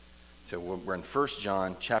So we're in 1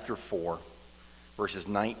 John chapter 4, verses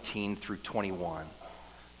 19 through 21.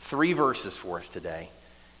 3 verses for us today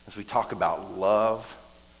as we talk about love,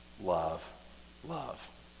 love,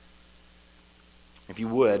 love. If you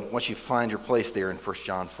would, once you find your place there in 1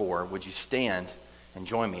 John 4, would you stand and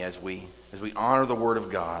join me as we honor the Word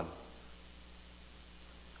of God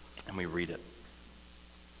and we read it.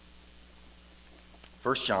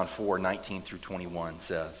 1 John 4, 19 through 21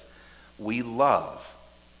 says, "We love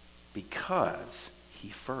because he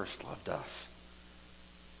first loved us.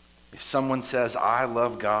 If someone says, 'I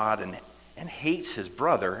love God,' and hates his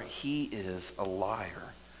brother, he is a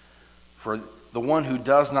liar. For the one who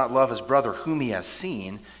does not love his brother whom he has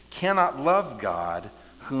seen cannot love God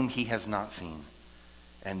whom he has not seen.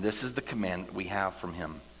 And this is the commandment we have from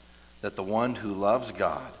him, that the one who loves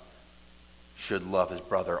God should love his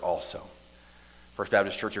brother also." First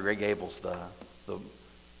Baptist Church of Greg Gables,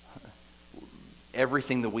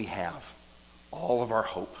 everything that we have, all of our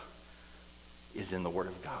hope is in the Word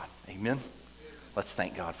of God. Amen? Let's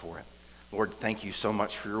thank God for it. Lord, thank you so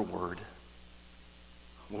much for your Word.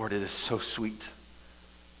 Lord, it is so sweet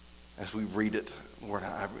as we read it. Lord,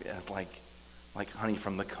 it's like honey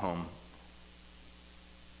from the comb.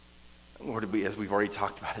 Lord, as we've already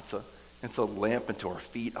talked about, it's a lamp unto our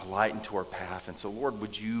feet, a light unto our path. And so, Lord,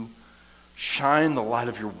 would you shine the light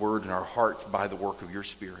of your Word in our hearts by the work of your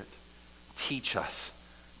Spirit. Teach us,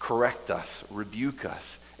 correct us, rebuke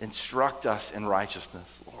us, instruct us in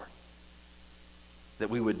righteousness, Lord. That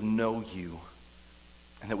we would know you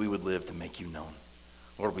and that we would live to make you known.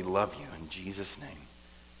 Lord, we love you. In Jesus' name,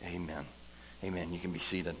 amen. Amen. You can be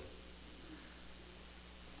seated.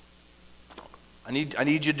 I need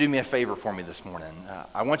you to do me a favor for me this morning.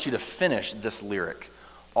 I want you to finish this lyric.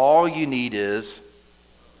 All you need is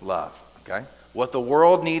love. Okay? What the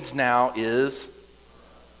world needs now is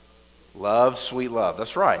love, sweet love.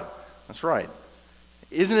 That's right. That's right.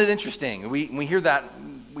 Isn't it interesting? We hear that,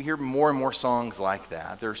 we hear more and more songs like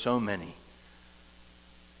that. There are so many.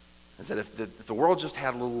 Is that if the world just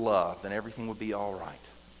had a little love, then everything would be all right.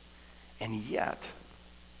 And yet,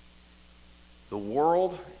 the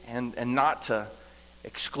world, and not to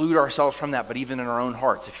exclude ourselves from that, but even in our own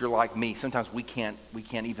hearts, if you're like me, sometimes we can't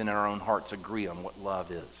even in our own hearts agree on what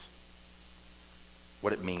love is,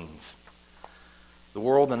 what it means. The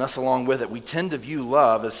world and us along with it, we tend to view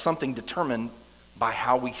love as something determined by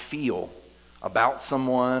how we feel about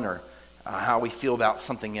someone or how we feel about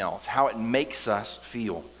something else, how it makes us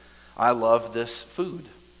feel. I love this food.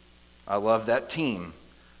 I love that team.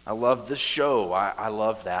 I love this show. I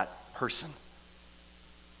love that person.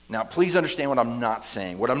 Now, please understand what I'm not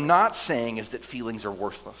saying. What I'm not saying is that feelings are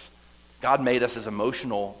worthless. God made us as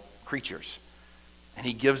emotional creatures, and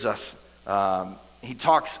he gives us he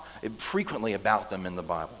talks frequently about them in the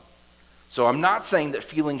Bible. So I'm not saying that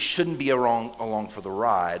feelings shouldn't be along for the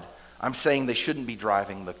ride. I'm saying they shouldn't be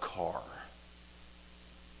driving the car.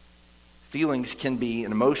 Feelings can be,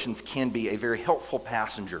 and emotions can be, a very helpful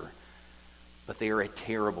passenger, but they are a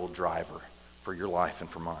terrible driver for your life and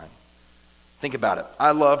for mine. Think about it.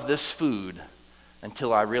 I love this food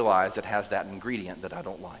until I realize it has that ingredient that I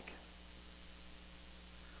don't like.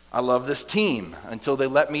 I love this team until they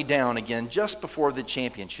let me down again just before the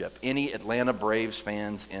championship. Any Atlanta Braves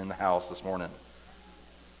fans in the house this morning?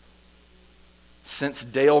 Since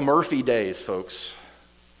Dale Murphy days, folks,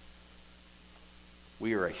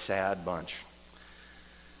 we are a sad bunch.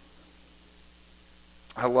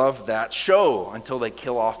 I love that show until they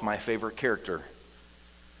kill off my favorite character.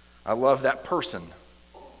 I love that person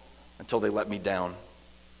until they let me down,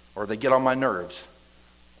 or they get on my nerves,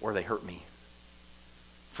 or they hurt me.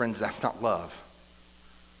 Friends, that's not love.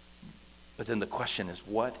 But then the question is,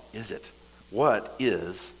 what is it? What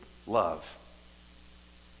is love?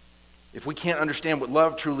 If we can't understand what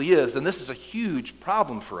love truly is, then this is a huge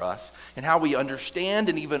problem for us in how we understand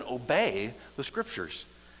and even obey the Scriptures.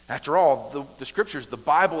 After all, the Scriptures, the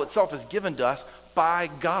Bible itself, is given to us by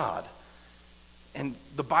God. And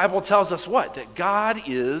the Bible tells us what? That God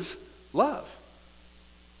is love.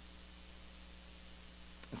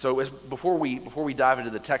 And so before we dive into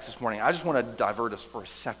the text this morning, I just want to divert us for a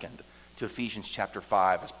second to Ephesians chapter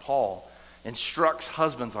 5 as Paul instructs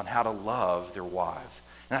husbands on how to love their wives.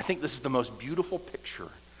 And I think this is the most beautiful picture.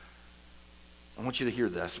 I want you to hear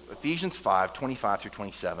this. Ephesians 5, 25 through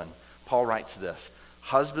 27, Paul writes this: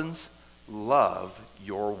 "Husbands, love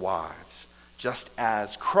your wives, just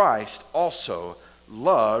as Christ also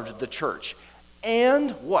loved the church,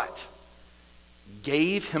 and" what?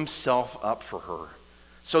 "Gave himself up for her,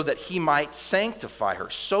 so that he might sanctify her."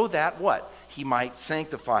 So that what? He might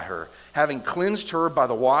sanctify her, having cleansed her by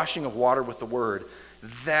the washing of water with the word,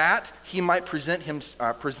 that he might present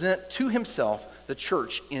to himself the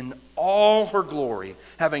church in all her glory,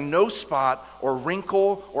 having no spot or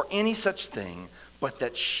wrinkle or any such thing, but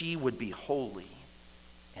that she would be holy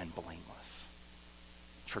and blameless.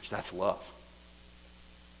 Church, that's love.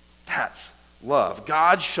 That's love.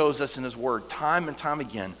 God shows us in his word time and time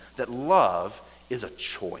again that love is a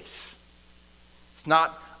choice. It's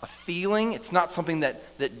not a feeling. It's not something that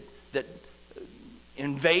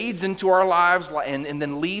invades into our lives and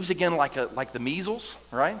then leaves again like the measles,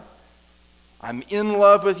 right? I'm in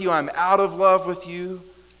love with you. I'm out of love with you.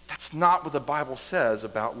 That's not what the Bible says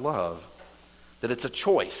about love. That it's a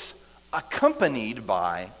choice accompanied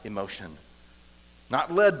by emotion.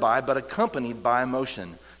 Not led by, but accompanied by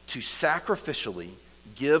emotion. To sacrificially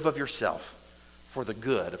give of yourself for the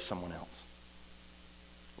good of someone else.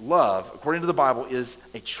 Love, according to the Bible, is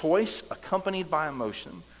a choice accompanied by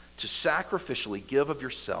emotion to sacrificially give of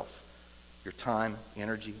yourself, your time,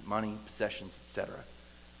 energy, money, possessions, etc.,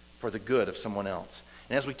 for the good of someone else.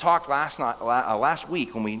 And as we talked last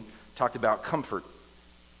week when we talked about comfort,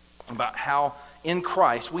 about how in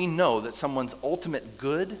Christ we know that someone's ultimate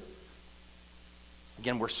good,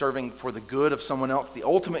 again, we're serving for the good of someone else, the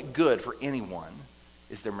ultimate good for anyone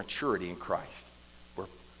is their maturity in Christ.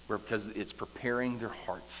 Because it's preparing their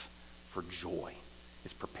hearts for joy.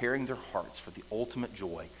 It's preparing their hearts for the ultimate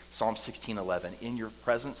joy. Psalm 16:11, in your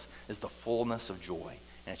presence is the fullness of joy,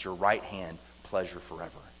 and at your right hand, pleasure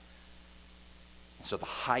forever. And so the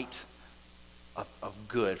height of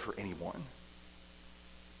good for anyone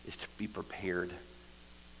is to be prepared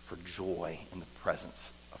for joy in the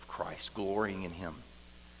presence of Christ, glorying in him.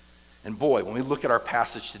 And boy, when we look at our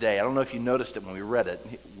passage today, I don't know if you noticed it when we read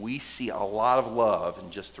it, we see a lot of love in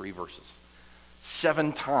just 3 verses.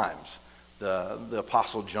 7 times the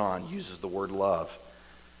Apostle John uses the word love.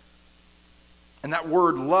 And that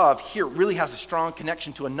word love here really has a strong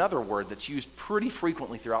connection to another word that's used pretty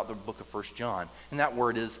frequently throughout the book of 1 John. And that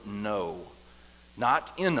word is know.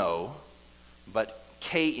 Not N-O, but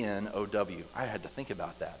K-N-O-W. I had to think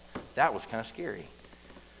about that. That was kind of scary.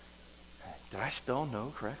 Did I spell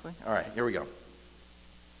know correctly? All right, here we go.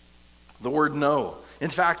 The word know. In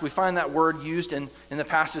fact, we find that word used in the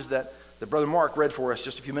passage that Brother Mark read for us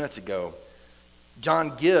just a few minutes ago.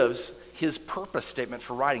 John gives his purpose statement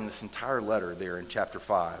for writing this entire letter there in chapter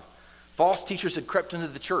 5. False teachers had crept into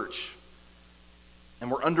the church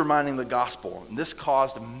and were undermining the gospel. And this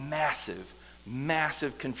caused massive,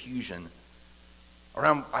 massive confusion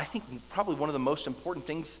around, I think, probably one of the most important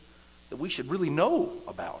things that we should really know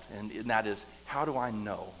about. And that is, how do I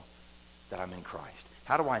know that I'm in Christ?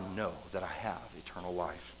 How do I know that I have eternal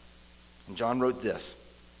life? And John wrote this.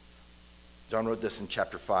 John wrote this in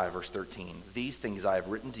chapter 5, verse 13. These things I have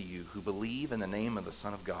written to you who believe in the name of the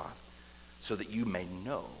Son of God, so that you may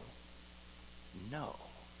know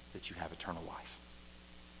that you have eternal life.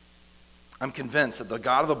 I'm convinced that the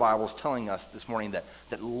God of the Bible is telling us this morning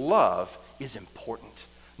that love is important.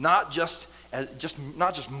 Not just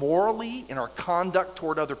morally in our conduct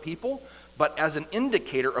toward other people, but as an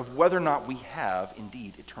indicator of whether or not we have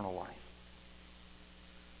indeed eternal life.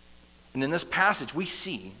 And in this passage, we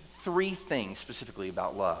see 3 things specifically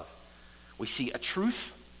about love. We see a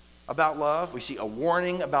truth about love, we see a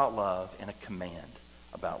warning about love, and a command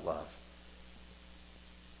about love.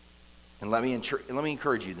 And let me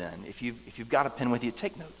encourage you then, if you've got a pen with you,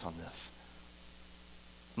 take notes on this.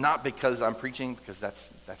 Not because I'm preaching, because that's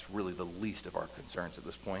really the least of our concerns at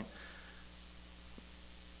this point,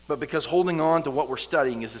 but because holding on to what we're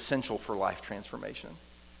studying is essential for life transformation.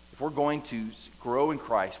 If we're going to grow in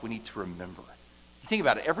Christ, we need to remember. You think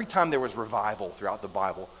about it, every time there was revival throughout the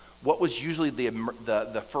Bible, what was usually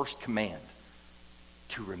the first command?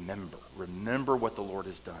 To remember. Remember what the Lord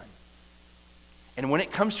has done. And when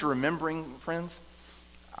it comes to remembering, friends,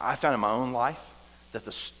 I found in my own life that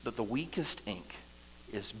the weakest ink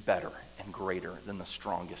is better and greater than the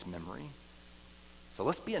strongest memory. So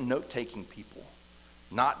let's be a note-taking people.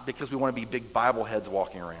 Not because we want to be big Bible heads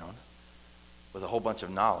walking around with a whole bunch of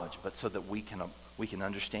knowledge, but so that we can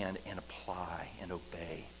understand and apply and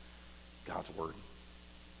obey God's word.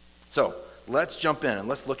 So let's jump in and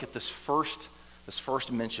let's look at this first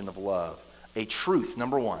mention of love. A truth,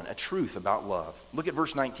 number 1, a truth about love. Look at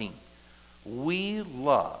verse 19. We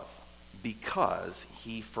love because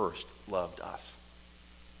he first loved us.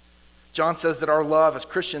 John says that our love as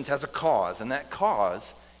Christians has a cause, and that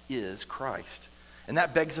cause is Christ. And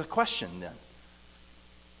that begs a question then.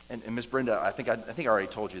 And Ms. Brenda, I think I already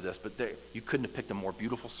told you this, but you couldn't have picked a more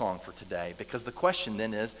beautiful song for today, because the question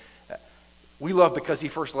then is, we love because he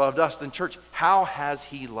first loved us. Then church, how has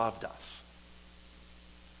he loved us?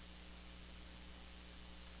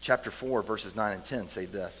 Chapter 4, verses 9 and 10 say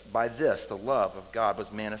this: "By this the love of God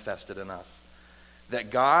was manifested in us, that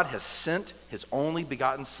God has sent his only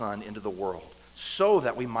begotten Son into the world, so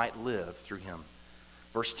that we might live through him."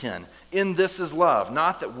 Verse 10, "In this is love,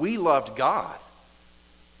 not that we loved God,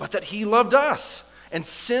 but that he loved us and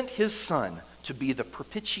sent his Son to be the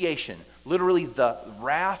propitiation," literally the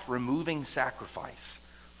wrath-removing sacrifice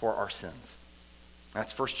for our sins.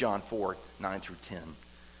 That's 1 John 4, 9 through 10.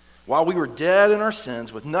 "While we were dead in our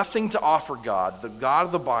sins, with nothing to offer God, the God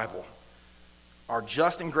of the Bible, our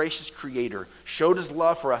just and gracious Creator, showed his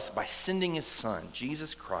love for us by sending his Son,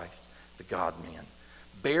 Jesus Christ, the God-man,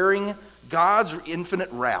 bearing God's infinite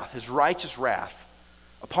wrath, his righteous wrath,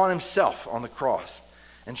 upon himself on the cross,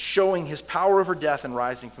 and showing his power over death and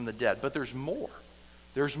rising from the dead." But there's more.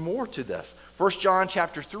 There's more to this. 1 John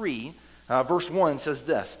chapter 3, verse 1 says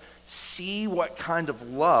this: "See what kind of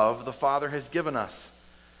love the Father has given us,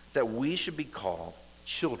 that we should be called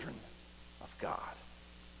children of God."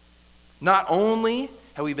 Not only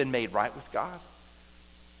have we been made right with God,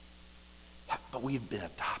 but we've been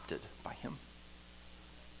adopted by him.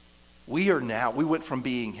 We went from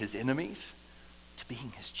being his enemies to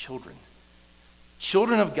being his children.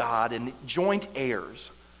 Children of God and joint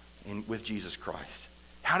heirs with Jesus Christ.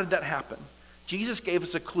 How did that happen? Jesus gave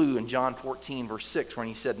us a clue in John 14, verse 6, when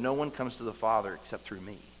he said, "No one comes to the Father except through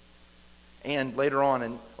me." And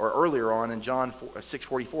earlier on in John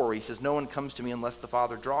 6:44, where he says, "No one comes to me unless the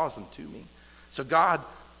Father draws them to me." So God,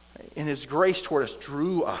 in his grace toward us,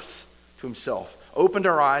 drew us to himself, opened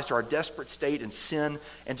our eyes to our desperate state in sin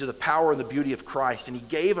and to the power and the beauty of Christ. And he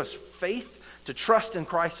gave us faith to trust in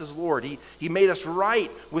Christ as Lord. He made us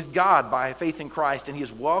right with God by faith in Christ, and he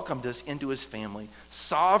has welcomed us into his family,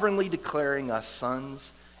 sovereignly declaring us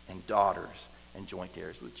sons and daughters and joint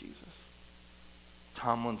heirs with Jesus.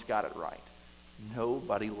 Tomlin's got it right.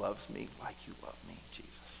 Nobody loves me like you love me, Jesus.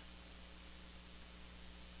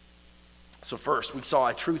 So first, we saw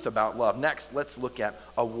a truth about love. Next, let's look at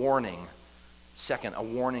a warning. Second, a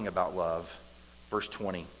warning about love. Verse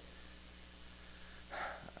 20.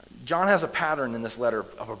 John has a pattern in this letter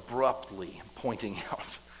of abruptly pointing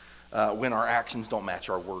out when our actions don't match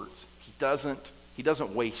our words. He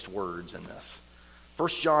doesn't waste words in this.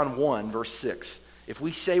 1 John 1, verse 6. "If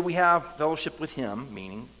we say we have fellowship with him,"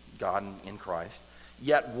 meaning God in Christ,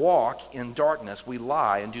 "yet walk in darkness, we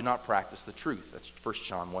lie and do not practice the truth." That's 1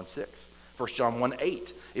 John 1:6. 1 John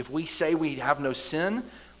 1:8. "If we say we have no sin,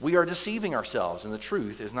 we are deceiving ourselves, and the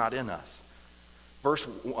truth is not in us."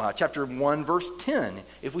 Chapter 1, verse 10.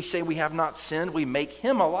 "If we say we have not sinned, we make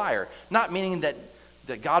him a liar." Not meaning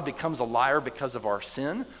that God becomes a liar because of our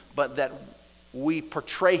sin, but that we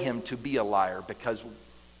portray him to be a liar because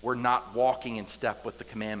we're not walking in step with the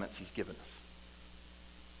commandments he's given us.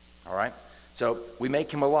 All right? So we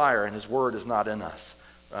make him a liar, and his word is not in us.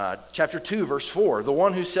 Chapter 2, verse 4. "The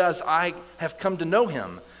one who says, 'I have come to know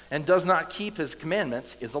him,' and does not keep his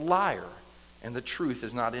commandments is a liar, and the truth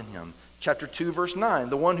is not in him." Chapter 2, verse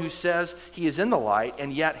 9. "The one who says he is in the light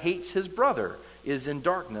and yet hates his brother is in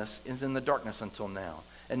the darkness until now."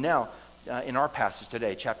 And now, in our passage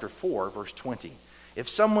today, chapter 4, verse 20. If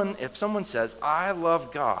someone says, "I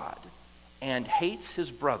love God," and hates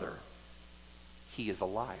his brother, he is a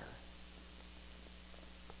liar.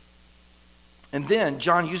 And then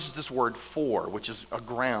John uses this word "for," which is a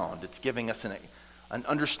ground. It's giving us an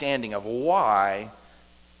understanding of why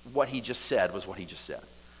what he just said was what he just said.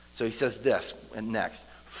 So he says this, and next: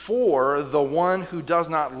 "For the one who does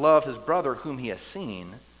not love his brother whom he has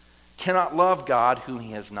seen cannot love God whom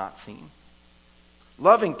he has not seen."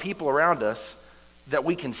 Loving people around us that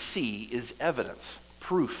we can see is evidence,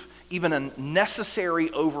 proof, even a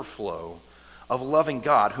necessary overflow of loving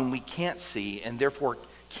God whom we can't see and therefore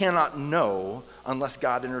cannot know unless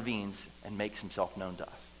God intervenes and makes himself known to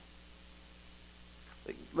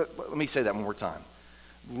us. Let me say that one more time.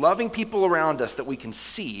 Loving people around us that we can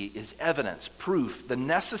see is evidence, proof, the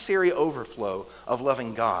necessary overflow of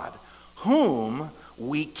loving God, whom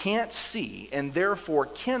we can't see and therefore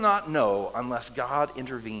cannot know unless God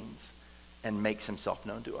intervenes and makes himself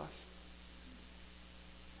known to us.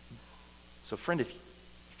 So friend, if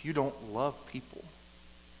you don't love people,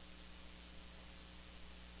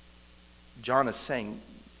 John is saying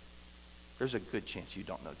there's a good chance you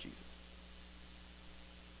don't know Jesus.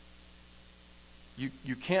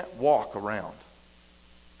 You can't walk around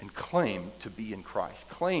and claim to be in Christ,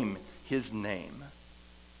 claim his name,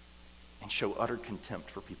 and show utter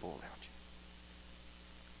contempt for people around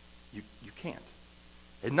you. You can't.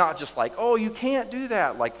 And not just like, oh, you can't do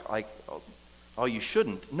that, like oh, you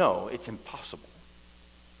shouldn't. No, it's impossible.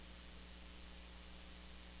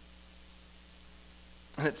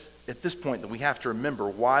 And it's at this point that we have to remember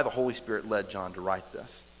why the Holy Spirit led John to write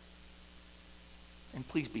this. And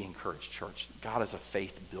please be encouraged, church. God is a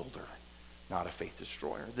faith builder, not a faith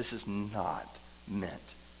destroyer. This is not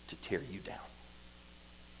meant to tear you down.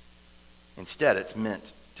 Instead, it's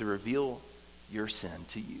meant to reveal your sin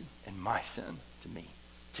to you and my sin to me,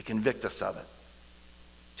 to convict us of it,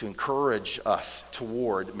 to encourage us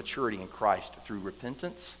toward maturity in Christ through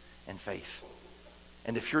repentance and faith.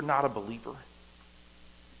 And if you're not a believer,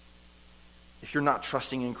 if you're not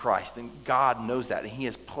trusting in Christ, then God knows that. And he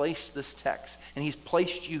has placed this text, and he's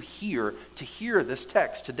placed you here to hear this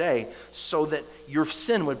text today so that your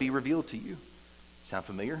sin would be revealed to you. Sound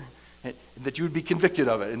familiar? And that you would be convicted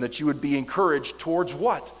of it, and that you would be encouraged towards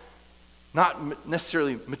what? Not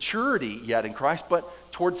necessarily maturity yet in Christ,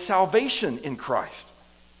 but towards salvation in Christ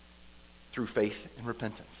through faith and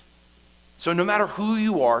repentance. So no matter who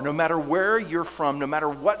you are, no matter where you're from, no matter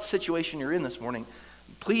what situation you're in this morning,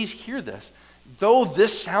 please hear this. Though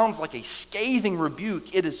this sounds like a scathing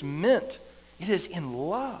rebuke, it is meant, it is in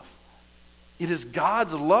love. It is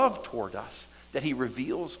God's love toward us that he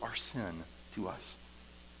reveals our sin to us.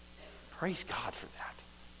 Praise God for that.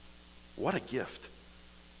 What a gift.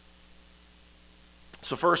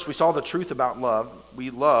 So first, we saw the truth about love. We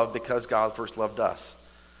love because God first loved us.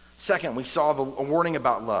 Second, we saw a warning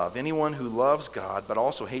about love. Anyone who loves God but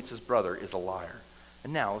also hates his brother is a liar.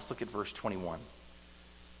 And now let's look at verse 21.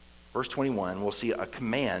 Verse 21, we'll see a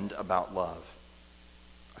command about love.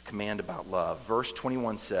 A command about love. Verse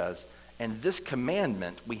 21 says, and this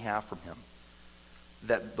commandment we have from him,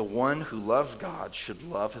 that the one who loves God should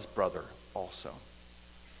love his brother also.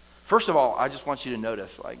 First of all, I just want you to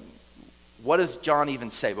notice, what does John even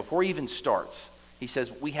say? Before he even starts, he says,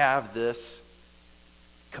 we have this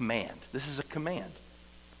command. This is a command.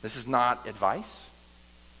 This is not advice.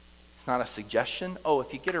 It's not a suggestion. Oh,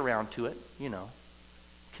 if you get around to it,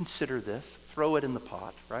 consider this. Throw it in the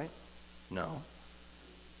pot, right? No.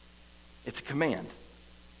 It's a command.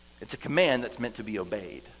 It's a command that's meant to be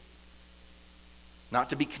obeyed. Not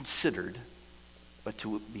to be considered, but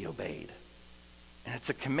to be obeyed. And it's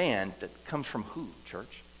a command that comes from who,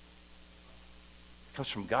 church? It comes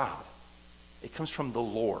from God. It comes from the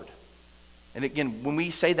Lord. And again, when we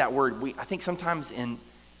say that word, I think sometimes in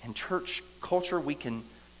church culture,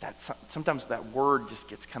 sometimes that word just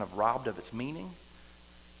gets kind of robbed of its meaning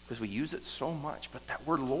because we use it so much. But that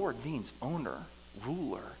word Lord means owner,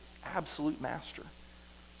 ruler, absolute master.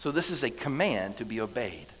 So this is a command to be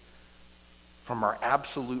obeyed from our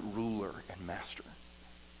absolute ruler and master.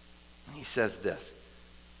 And he says this.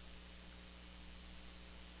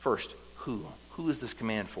 First, who? Who is this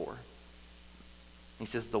command for? He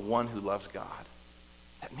says the one who loves God.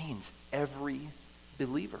 That means every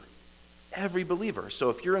believer. Every believer. So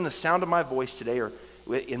if you're in the sound of my voice today or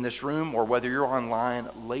in this room or whether you're online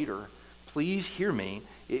later, please hear me.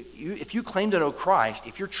 If you claim to know Christ,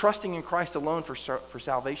 if you're trusting in Christ alone for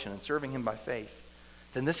salvation and serving him by faith,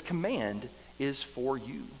 then this command is for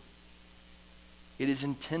you. It is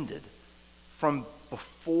intended from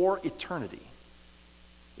before eternity.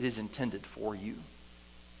 It is intended for you.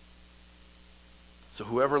 So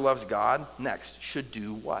whoever loves God, next, should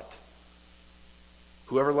do what?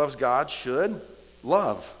 Whoever loves God should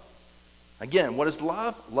love. Again, what is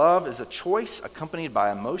love? Love is a choice accompanied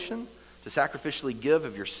by emotion to sacrificially give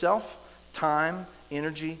of yourself, time,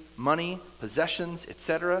 energy, money, possessions,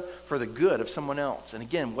 etc., for the good of someone else. And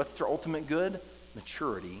again, what's their ultimate good?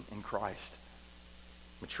 Maturity in Christ.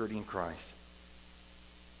 Maturity in Christ.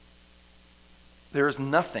 There is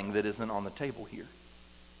nothing that isn't on the table here.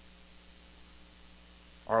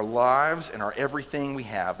 Our lives and our everything we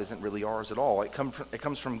have isn't really ours at all. It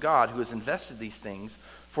comes from God, who has invested these things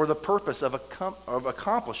for the purpose of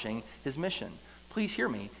accomplishing his mission. Please hear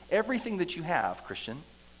me. Everything that you have, Christian,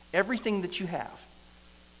 everything that you have,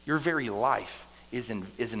 your very life is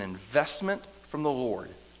an investment from the Lord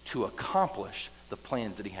to accomplish the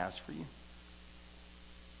plans that he has for you.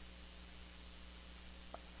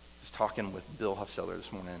 I was talking with Bill Huffsteller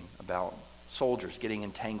this morning about soldiers getting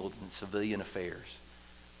entangled in civilian affairs.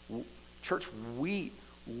 Church, we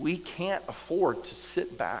can't afford to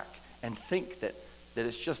sit back and think that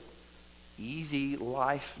it's just easy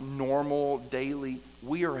life, normal, daily.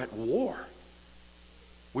 We are at war.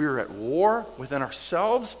 We are at war within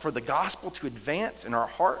ourselves for the gospel to advance in our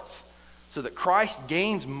hearts so that Christ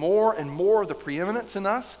gains more and more of the preeminence in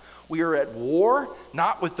us. We are at war,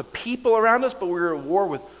 not with the people around us, but we are at war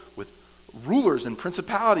with rulers and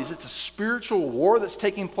principalities. It's a spiritual war that's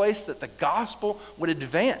taking place that the gospel would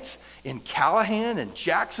advance in Callahan and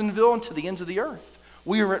Jacksonville and to the ends of the earth.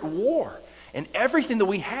 We are at war. And everything that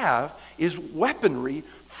we have is weaponry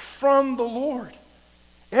from the Lord.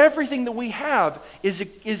 Everything that we have is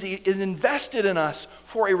invested in us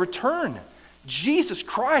for a return. Jesus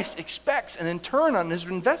Christ expects an return on his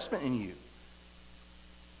investment in you.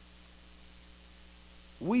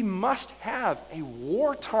 We must have a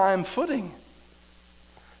wartime footing.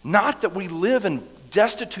 Not that we live in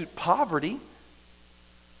destitute poverty.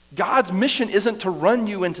 God's mission isn't to run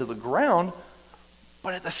you into the ground,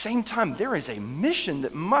 but at the same time, there is a mission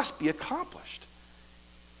that must be accomplished.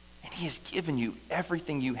 And he has given you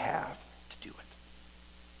everything you have to do it.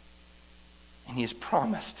 And he has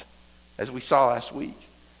promised, as we saw last week,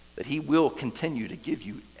 that he will continue to give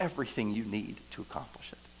you everything you need to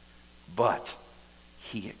accomplish it. But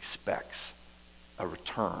he expects a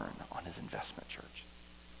return on his investment, church.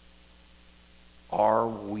 Are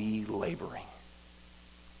we laboring?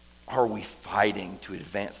 Are we fighting to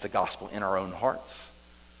advance the gospel in our own hearts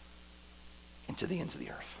and to the ends of the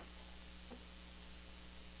earth?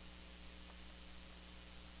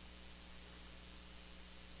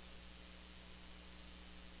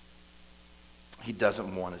 He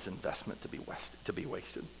doesn't want his investment to be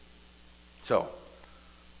wasted. So,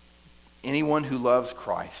 anyone who loves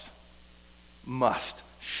Christ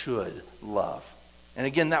should love. And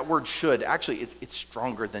again, that word should, actually, it's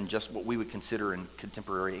stronger than just what we would consider in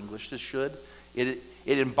contemporary English to should. It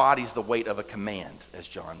embodies the weight of a command, as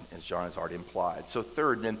John has already implied. So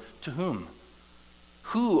third, then, to whom?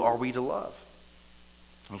 Who are we to love?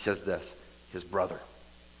 He says this, his brother.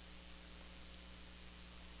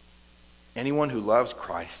 Anyone who loves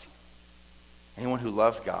Christ, anyone who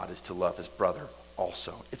loves God is to love his brother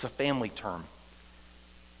also. It's a family term.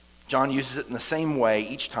 John uses it in the same way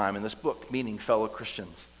each time in this book, meaning fellow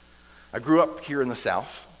Christians. I grew up here in the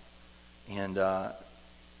South, and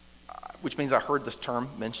which means I heard this term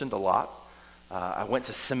mentioned a lot. I went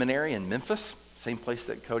to seminary in Memphis, same place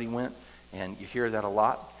that Cody went, and you hear that a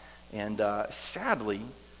lot. And sadly,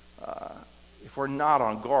 if we're not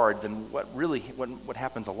on guard, then what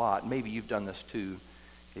happens a lot, maybe you've done this too,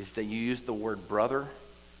 is that you use the word brother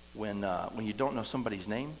when you don't know somebody's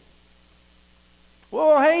name.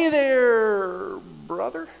 Well, hey there,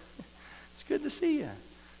 brother. It's good to see you.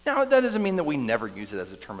 Now, that doesn't mean that we never use it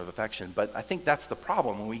as a term of affection, but I think that's the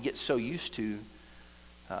problem. When we get so used to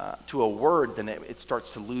a word, then it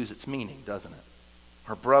starts to lose its meaning, doesn't it?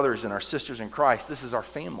 Our brothers and our sisters in Christ, this is our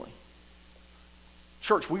family.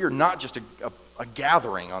 Church, we are not just a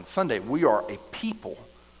gathering on Sunday. We are a people.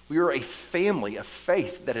 We are a family of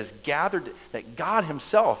faith that has gathered, that God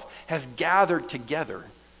himself has gathered together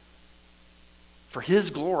for his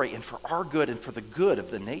glory and for our good and for the good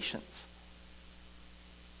of the nations.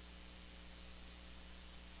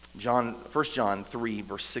 1 John 3,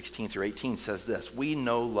 verse 16 through 18 says this, we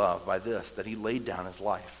know love by this, that he laid down his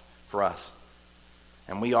life for us.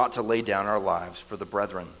 And we ought to lay down our lives for the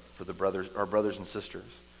brethren, for our brothers and sisters.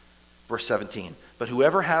 Verse 17, but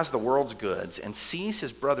whoever has the world's goods and sees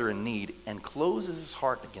his brother in need and closes his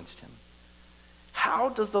heart against him, how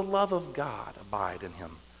does the love of God abide in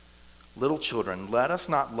him? Little children, let us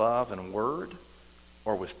not love in word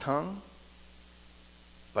or with tongue,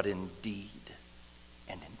 but in deed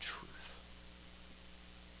and in truth.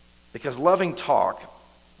 Because loving talk,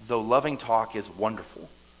 though loving talk is wonderful,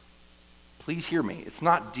 please hear me, it's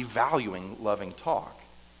not devaluing loving talk.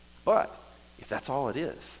 But if that's all it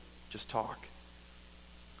is, just talk.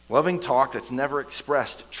 Loving talk that's never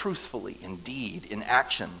expressed truthfully, in deed, in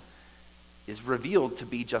action, is revealed to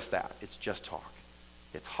be just that. It's just talk.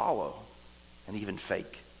 It's hollow and even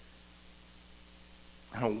fake.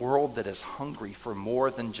 In a world that is hungry for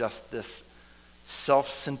more than just this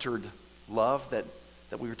self-centered love that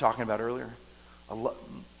we were talking about earlier,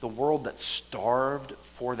 the world that's starved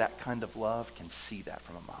for that kind of love can see that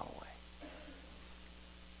from a mile away.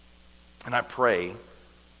 And I pray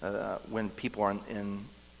when people are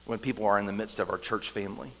in the midst of our church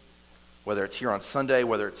family, whether it's here on Sunday,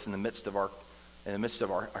 whether it's in the midst of our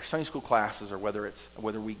Sunday school classes, or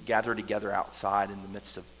whether we gather together outside in the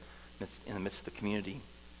midst of the community.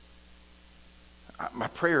 My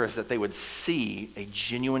prayer is that they would see a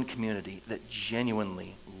genuine community that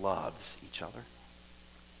genuinely loves each other.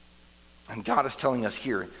 And God is telling us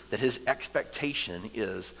here that his expectation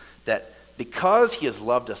is that because he has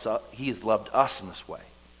loved us in this way,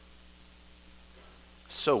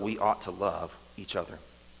 so we ought to love each other.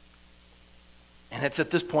 And it's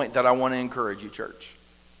at this point that I want to encourage you, church.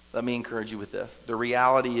 Let me encourage you with this. The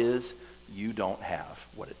reality is you don't have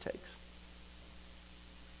what it takes.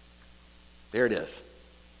 There it is.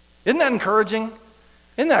 Isn't that encouraging?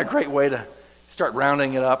 Isn't that a great way to start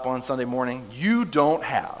rounding it up on Sunday morning? You don't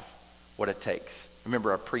have what it takes. I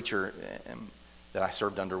remember a preacher that I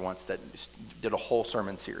served under once that did a whole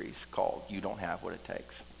sermon series called You Don't Have What It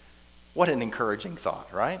Takes. What an encouraging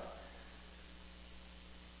thought, right?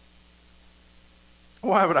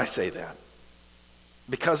 Why would I say that?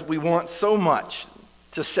 Because we want so much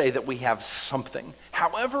to say that we have something,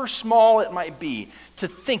 however small it might be, to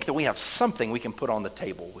think that we have something we can put on the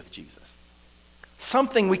table with Jesus.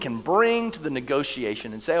 Something we can bring to the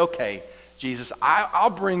negotiation and say, okay, Jesus, I'll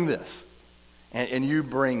bring this. And you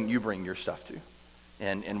bring your stuff too.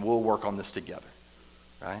 And we'll work on this together,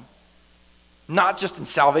 right? Not just in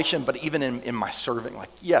salvation, but even in my serving. Like,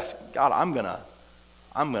 yes, God, I'm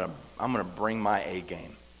gonna bring my A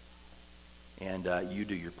game. And you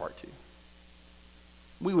do your part too.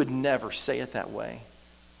 We would never say it that way,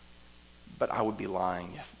 but I would be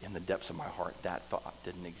lying if in the depths of my heart that thought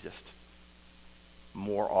didn't exist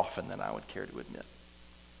more often than I would care to admit.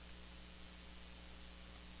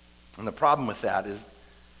 And the problem with that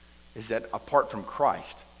is that apart from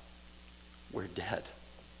Christ, we're dead.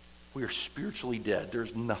 We are spiritually dead.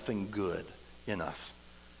 There's nothing good in us.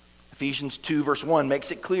 Ephesians 2 verse 1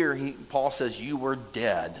 makes it clear. Paul says, you were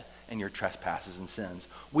dead in your trespasses and sins.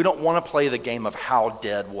 We don't want to play the game of how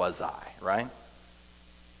dead was I, right?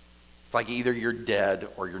 It's like either you're dead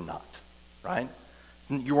or you're not, right?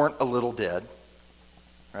 You weren't a little dead,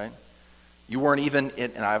 right? You weren't even,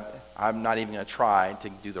 and I'm not even going to try to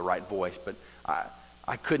do the right voice, but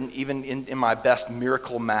I couldn't even in my best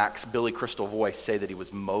Miracle Max Billy Crystal voice say that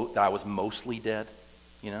that I was mostly dead,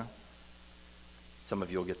 you know? Some of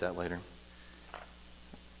you will get that later.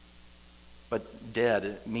 But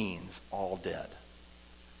dead means all dead.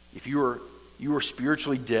 If you were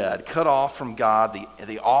spiritually dead, cut off from God,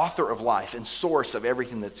 the author of life and source of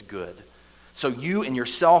everything that's good. So you and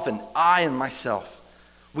yourself and I and myself,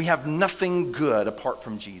 we have nothing good apart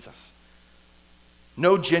from Jesus.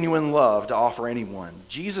 No genuine love to offer anyone.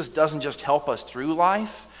 Jesus doesn't just help us through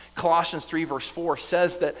life. Colossians 3 verse 4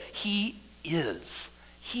 says that he is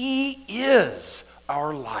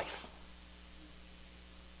our life.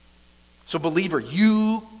 So believer,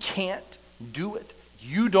 you can't do it.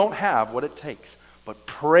 You don't have what it takes. But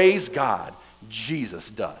praise God, Jesus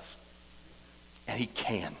does. And he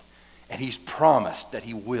can. And he's promised that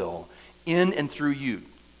he will in and through you.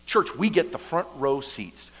 Church, we get the front row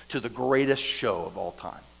seats to the greatest show of all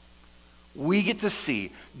time. We get to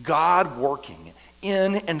see God working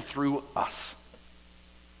in and through us.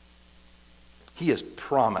 He has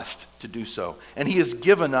promised to do so. And he has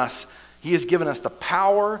given us the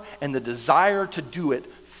power and the desire to do it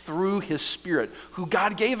through his Spirit, who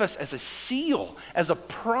God gave us as a seal, as a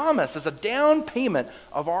promise, as a down payment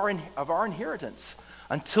of our inheritance,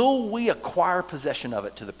 until we acquire possession of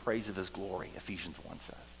it to the praise of his glory, Ephesians 1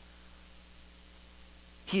 says.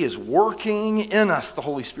 He is working in us, the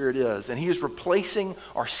Holy Spirit is, and he is replacing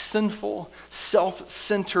our sinful,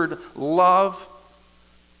 self-centered love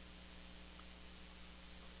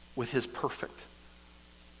with his perfect,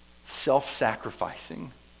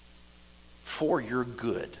 self-sacrificing, for your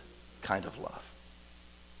good kind of love.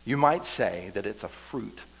 You might say that it's a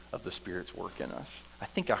fruit of the Spirit's work in us. I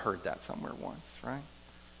think I heard that somewhere once, right?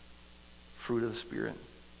 Fruit of the Spirit.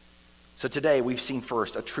 So today we've seen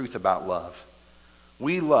first a truth about love.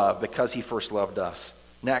 We love because he first loved us.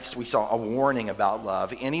 Next, we saw a warning about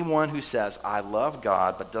love. Anyone who says, I love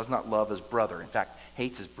God, but does not love his brother, in fact,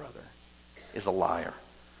 hates his brother, is a liar.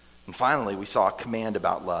 And finally, we saw a command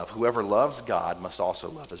about love. Whoever loves God must also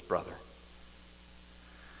love his brother.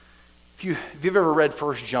 If you've ever read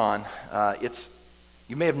 1 John,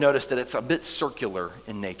 you may have noticed that it's a bit circular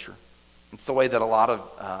in nature. It's the way that a lot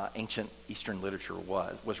of ancient Eastern literature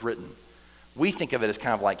was written. We think of it as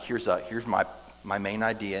kind of like, here's my main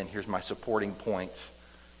idea, and here's my supporting points,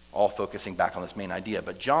 all focusing back on this main idea.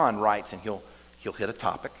 But John writes, and he'll hit a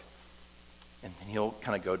topic, and then he'll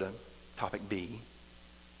kind of go to topic B,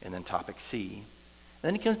 and then topic C. And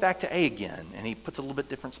then he comes back to A again, and he puts a little bit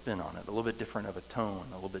different spin on it, a little bit different of a tone,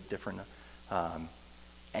 a little bit different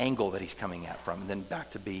angle that he's coming at from, and then back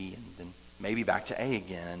to B, and then maybe back to A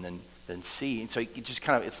again, and then C. And so it just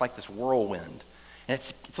kind of, it's like this whirlwind. And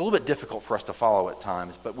it's a little bit difficult for us to follow at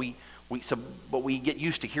times, but we get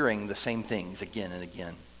used to hearing the same things again and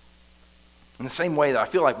again. In the same way that I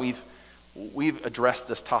feel like we've addressed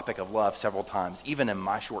this topic of love several times, even in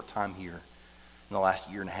my short time here in the last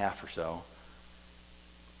year and a half or so.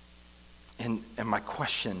 And my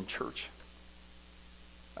question, church,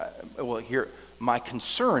 my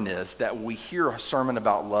concern is that we hear a sermon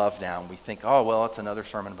about love now and we think, oh, well, it's another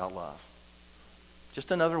sermon about love. Just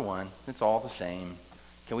another one. It's all the same.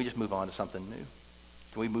 Can we just move on to something new?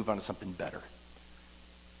 Can we move on to something better?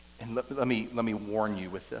 And let me warn you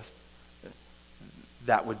with this.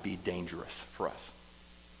 that would be dangerous for us.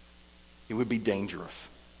 It would be dangerous.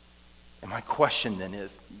 And my question then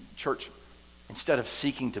is, church, instead of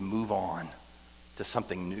seeking to move on to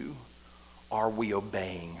something new, are we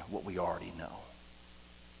obeying what we already know?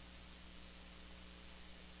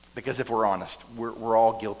 Because if we're honest, we're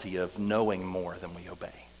all guilty of knowing more than we obey.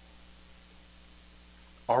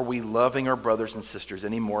 Are we loving our brothers and sisters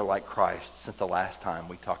any more like Christ since the last time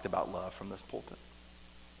we talked about love from this pulpit?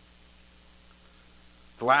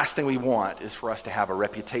 The last thing we want is for us to have a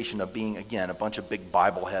reputation of being, again, a bunch of big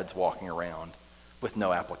Bible heads walking around with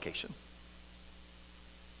no application.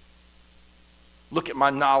 Look at my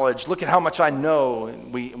knowledge. Look at how much I know.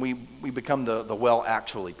 And we become the well,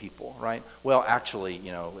 actually people, right? Well, actually,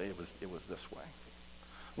 it was this way.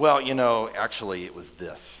 Well, actually, it was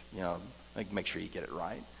this. Make sure you get it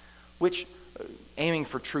right. Which, aiming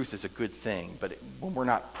for truth is a good thing, but when we're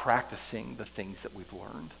not practicing the things that we've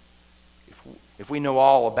learned, if we know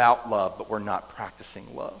all about love, but we're not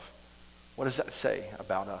practicing love, what does that say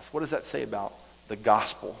about us? What does that say about the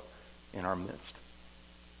gospel in our midst?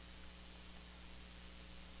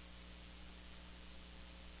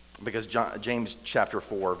 Because James chapter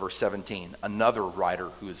 4, verse 17, another writer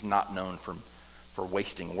who is not known for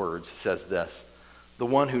wasting words says this: the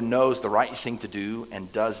one who knows the right thing to do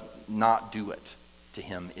and does not do it, to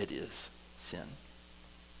him it is sin.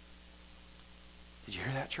 Did you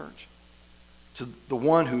hear that, church? To the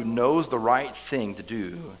one who knows the right thing to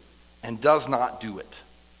do and does not do it,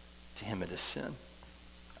 to him it is sin.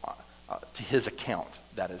 To his account,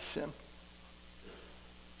 that is sin.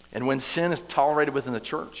 And when sin is tolerated within the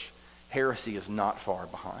church, heresy is not far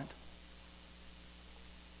behind.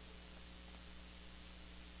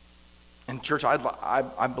 And church,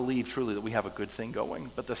 I believe truly that we have a good thing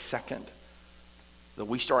going, but the second that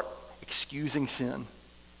we start excusing sin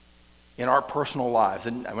in our personal lives,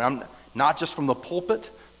 and I'm not just from the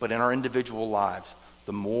pulpit, but in our individual lives,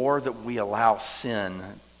 the more that we allow sin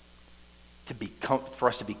for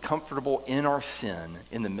us to be comfortable in our sin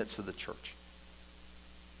in the midst of the church,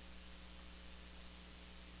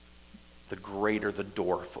 the greater the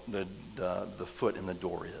foot in the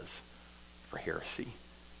door is for heresy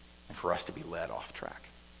and for us to be led off track.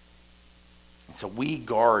 And so we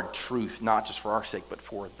guard truth not just for our sake, but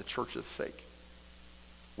for the church's sake.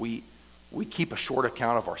 We keep a short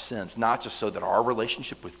account of our sins, not just so that our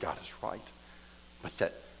relationship with God is right, but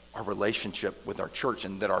that our relationship with our church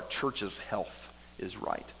and that our church's health is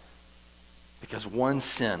right. Because one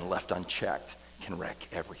sin left unchecked can wreck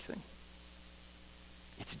everything.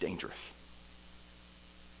 It's dangerous.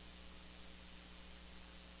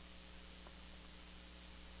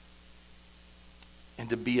 And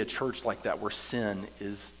to be a church like that where sin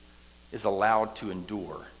is allowed to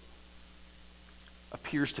endure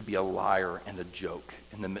appears to be a liar and a joke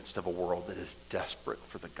in the midst of a world that is desperate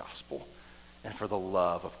for the gospel and for the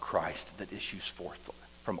love of Christ that issues forth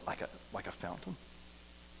from like a fountain.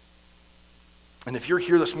 And if you're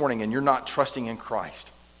here this morning and you're not trusting in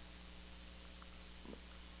Christ,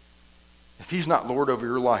 if he's not Lord over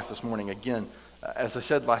your life this morning, again, as I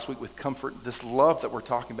said last week with comfort, this love that we're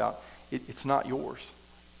talking about, it's not yours.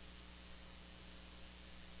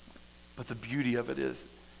 But the beauty of it is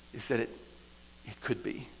that it could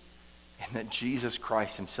be, and that Jesus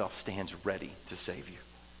Christ himself stands ready to save you.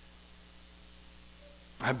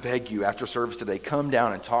 I beg you, after service today, come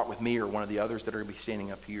down and talk with me or one of the others that are going to be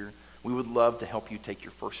standing up here. We would love to help you take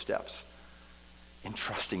your first steps in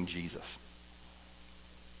trusting Jesus.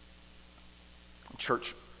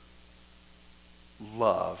 Church,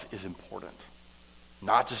 love is important.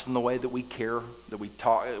 Not just in the way that we care, that we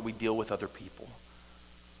talk, we deal with other people,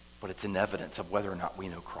 but it's an evidence of whether or not we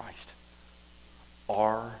know Christ.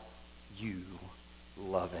 Are you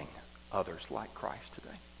loving others like Christ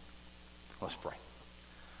today? Let's pray.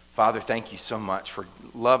 Father, thank you so much for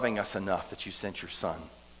loving us enough that you sent your Son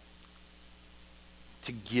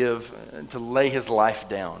to give, to lay his life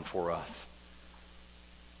down for us.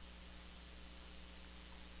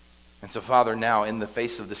 And so, Father, now in the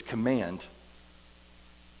face of this command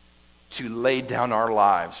to lay down our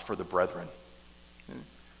lives for the brethren,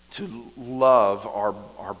 to love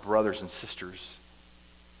our brothers and sisters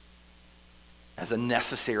as a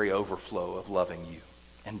necessary overflow of loving you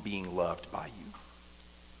and being loved by you.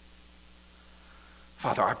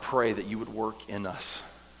 Father, I pray that you would work in us.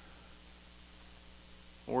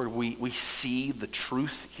 Lord, we see the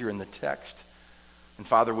truth here in the text. And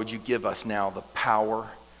Father, would you give us now the power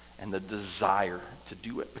and the desire to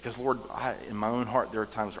do it? Because Lord, in my own heart, there are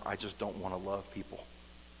times where I just don't want to love people.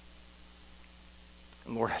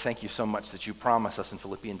 And Lord, I thank you so much that you promise us in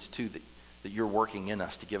Philippians 2 that you're working in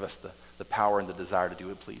us to give us the power and the desire to do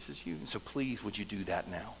what pleases you. And so please, would you do that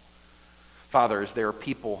now? Father, as there are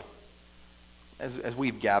people, as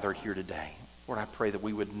we've gathered here today, Lord, I pray that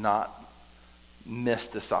we would not miss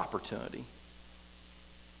this opportunity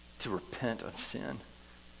to repent of sin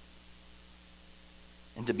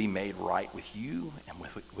and to be made right with you and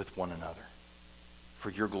with one another. For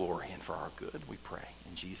your glory and for our good, we pray.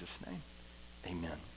 In Jesus' name, amen.